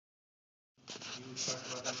We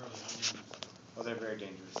talked about them earlier. How dangerous? Well, they're very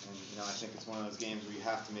dangerous, and I think it's one of those games where you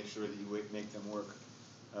have to make sure that you make them work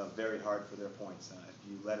very hard for their points.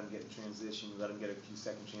 If you let them get in transition, you let them get a few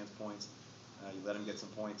second chance points, you let them get some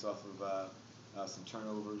points off of some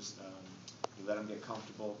turnovers, you let them get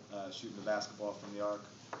comfortable shooting the basketball from the arc.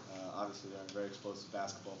 Obviously, they're a very explosive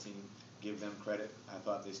basketball team. Give them credit. I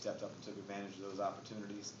thought they stepped up and took advantage of those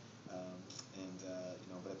opportunities.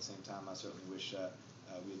 But at the same time, I certainly wish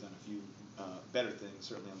we had done a few better things,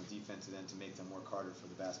 certainly on the defensive end, to make them work harder for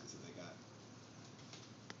the baskets that they got.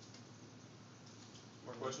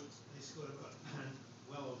 More questions? They scored about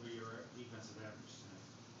well over your defensive average tonight.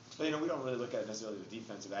 But, we don't really look at necessarily the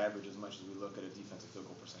defensive average as much as we look at a defensive field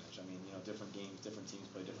goal percentage. I mean, different games, different teams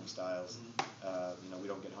play different styles. We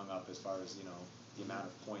don't get hung up as far as, the amount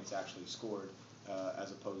of points actually scored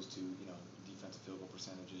as opposed to, defensive field goal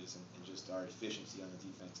percentages and just our efficiency on the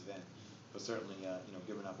defensive end. But certainly,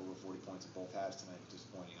 giving up over 40 points at both halves tonight was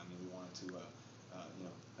disappointing. I mean, we wanted to,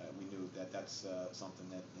 we knew that that's something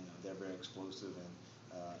that, they're very explosive, and,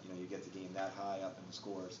 you get the game that high up in the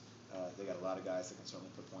scores. They got a lot of guys that can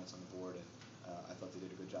certainly put points on the board, and I thought they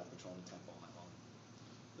did a good job controlling the tempo all night long.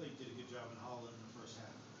 They did a good job in Holland in the first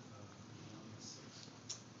half.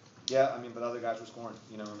 Yeah, I mean, but other guys were scoring,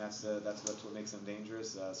 and that's what makes them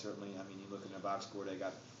dangerous. Certainly, I mean, you look in their box score, they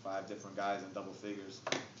got 5 different guys in double figures.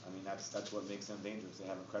 I mean, that's what makes them dangerous. They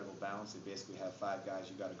have incredible balance. They basically have 5 guys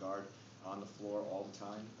you got to guard on the floor all the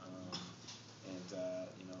time,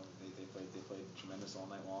 they played tremendous all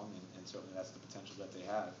night long, and certainly that's the potential that they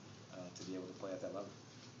have to be able to play at that level.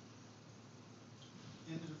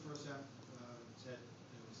 End of the first half, Ted,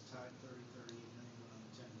 it was tied 30-30, and then he went on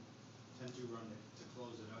a 10-2 run to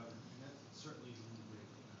close it out, and that certainly didn't break.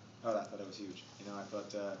 Oh, I thought that was huge. I thought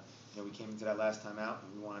we came into that last time out,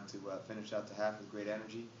 and we wanted to finish out the half with great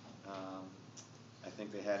energy. I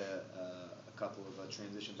think they had a couple of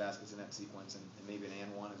transition baskets in that sequence, and maybe an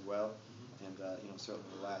and one as well. And certainly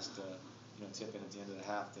the last tip in at the end of the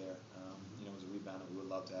half there, was a rebound that we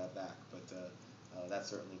would love to have back. But that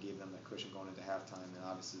certainly gave them that cushion going into halftime, and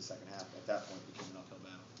obviously the second half at that point became an uphill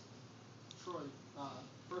battle. Troy,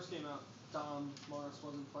 first game out, Dom Morris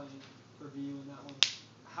wasn't playing for VU in that one.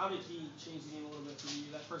 How did he change the game a little bit for you?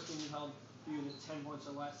 That first game you held VU to 10 points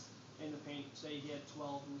or less in the paint. Today he had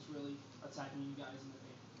 12 and was really attacking you guys in the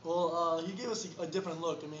paint. Well, he gave us a different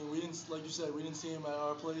look. I mean, we didn't, like you said, we didn't see him at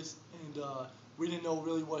our place, and we didn't know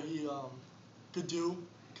really what he could do.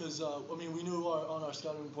 Because, we knew on our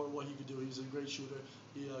scouting report what he could do. He's a great shooter.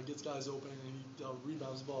 He gets guys open, and he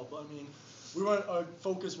rebounds the ball. But, our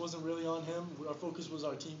focus wasn't really on him. Our focus was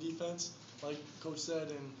our team defense, like Coach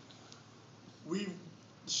said. And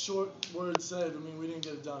short word said, we didn't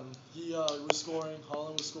get it done. He was scoring.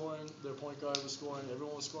 Holland was scoring. Their point guard was scoring.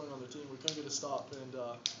 Everyone was scoring on the team. We couldn't get a stop. And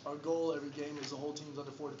our goal every game is the whole team's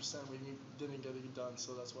under 40%. We didn't get it done,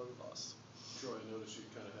 so that's why we lost. Troy, I noticed you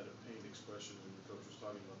kind of had a pained expression when your coach was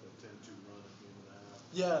talking about that 10-2 run at the end of the half.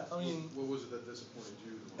 Yeah, What was it that disappointed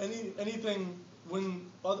you? Anything when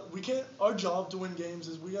we can't. Our job to win games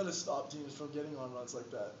is we got to stop teams from getting on runs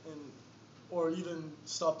like that, or even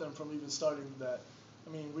stop them from even starting that.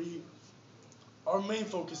 Our main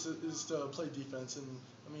focus is to play defense, and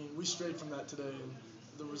we strayed from that today, and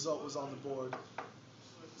the result was on the board.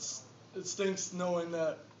 It stinks knowing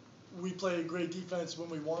that we play great defense when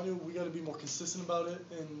we want to. We got to be more consistent about it,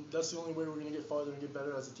 and that's the only way we're going to get farther and get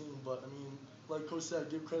better as a team. But like Coach said,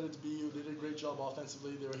 give credit to BU. They did a great job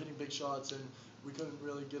offensively. They were hitting big shots, and we couldn't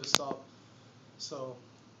really get a stop. So,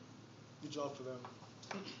 good job for them.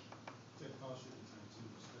 Ted, foul shooting time too,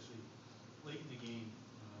 especially late in the game.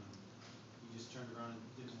 You just turned around and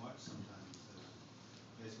didn't watch sometimes.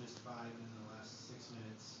 You guys missed 5 in the last 6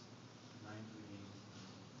 minutes, 9 for the game.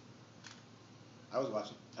 I was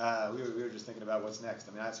watching. We were just thinking about what's next.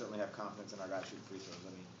 I certainly have confidence in our guys shooting free throws.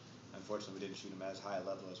 Unfortunately, we didn't shoot them at as high a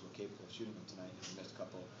level as we're capable of shooting them tonight. We missed a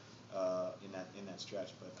couple in that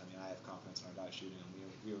stretch, but I have confidence in our guys shooting them.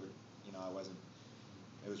 We were, I wasn't.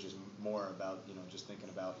 It was just more about just thinking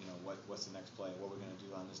about what's the next play, what we're going to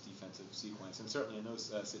do on this defensive sequence, and certainly in those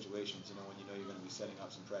situations, when you're going to be setting up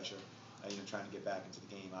some pressure. Trying to get back into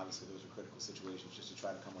the game. Obviously, those are critical situations just to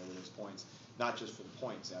try to come away with those points, not just for the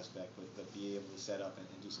points aspect, but be able to set up and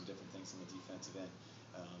do some different things in the defensive end.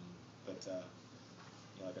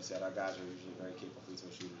 Like I said, our guys are usually very capable free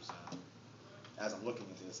throw shooters. As I'm looking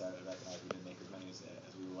into this, I recognize we didn't make as many as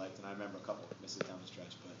we would like, and I remember a couple of misses down the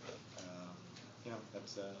stretch. But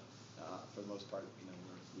that's for the most part, we've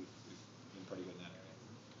been pretty good in that area.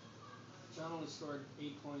 John only scored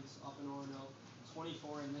 8 points up in Orono,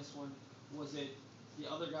 24 in this one. Was it the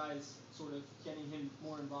other guys sort of getting him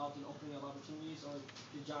more involved in opening up opportunities, or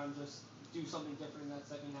did John just do something different in that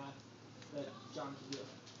second half that John could do?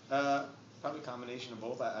 Probably a combination of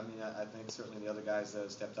both. I mean, I think certainly the other guys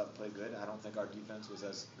stepped up and played good. I don't think our defense was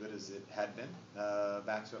as good as it had been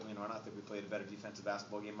back certainly in Arnold. I think we played a better defensive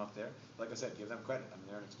basketball game up there. Like I said, give them credit. I mean,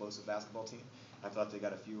 they're an explosive basketball team. I thought they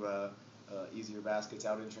got a few easier baskets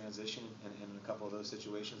out in transition and in a couple of those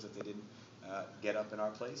situations that they didn't get up in our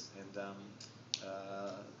place. And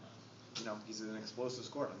you know, he's an explosive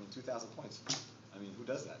scorer. I mean, 2,000 points. I mean, who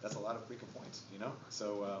does that? That's a lot of freaking points, you know?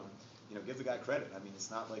 So, you know, give the guy credit. I mean,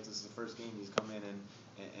 it's not like this is the first game he's come in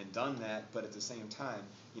and done that, but at the same time,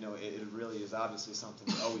 you know, it really is obviously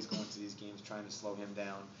something that always going to these games trying to slow him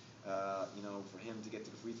down. You know, for him to get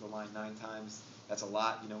to the free throw line 9 times, that's a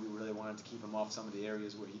lot. You know, we really wanted to keep him off some of the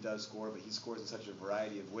areas where he does score, but he scores in such a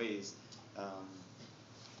variety of ways.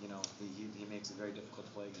 You know, he makes it very difficult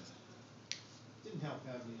to play against. Didn't help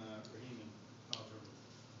having Raheem and foul trouble.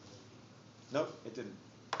 Nope, it didn't.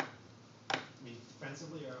 I mean,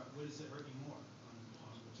 defensively, or what does it hurt you more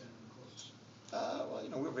on which end of the court? Well, you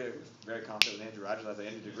know, we're very confident with Andrew Rogers. I think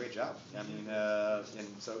Andrew did a great job. I mean, and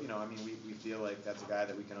so, you know, I mean, we feel like that's a guy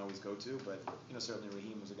that we can always go to, but, you know, certainly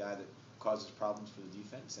Raheem was a guy that causes problems for the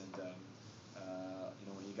defense, and, you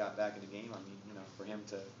know, when he got back in the game, I mean, you know, for him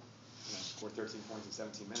to, you know, score 13 points in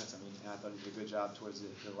 17 minutes, I mean, I thought he did a good job towards the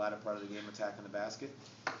latter part of the game attacking the basket.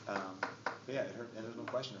 But yeah, it hurt, and there's no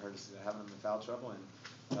question it hurt us having him in foul trouble, and,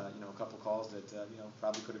 you know, a couple calls that, you know,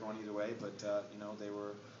 probably could have gone either way, but, you know, they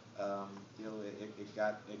were, you know, it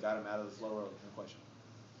got him out of the flow, no question.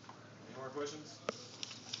 Any more questions?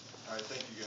 All right, thank you guys.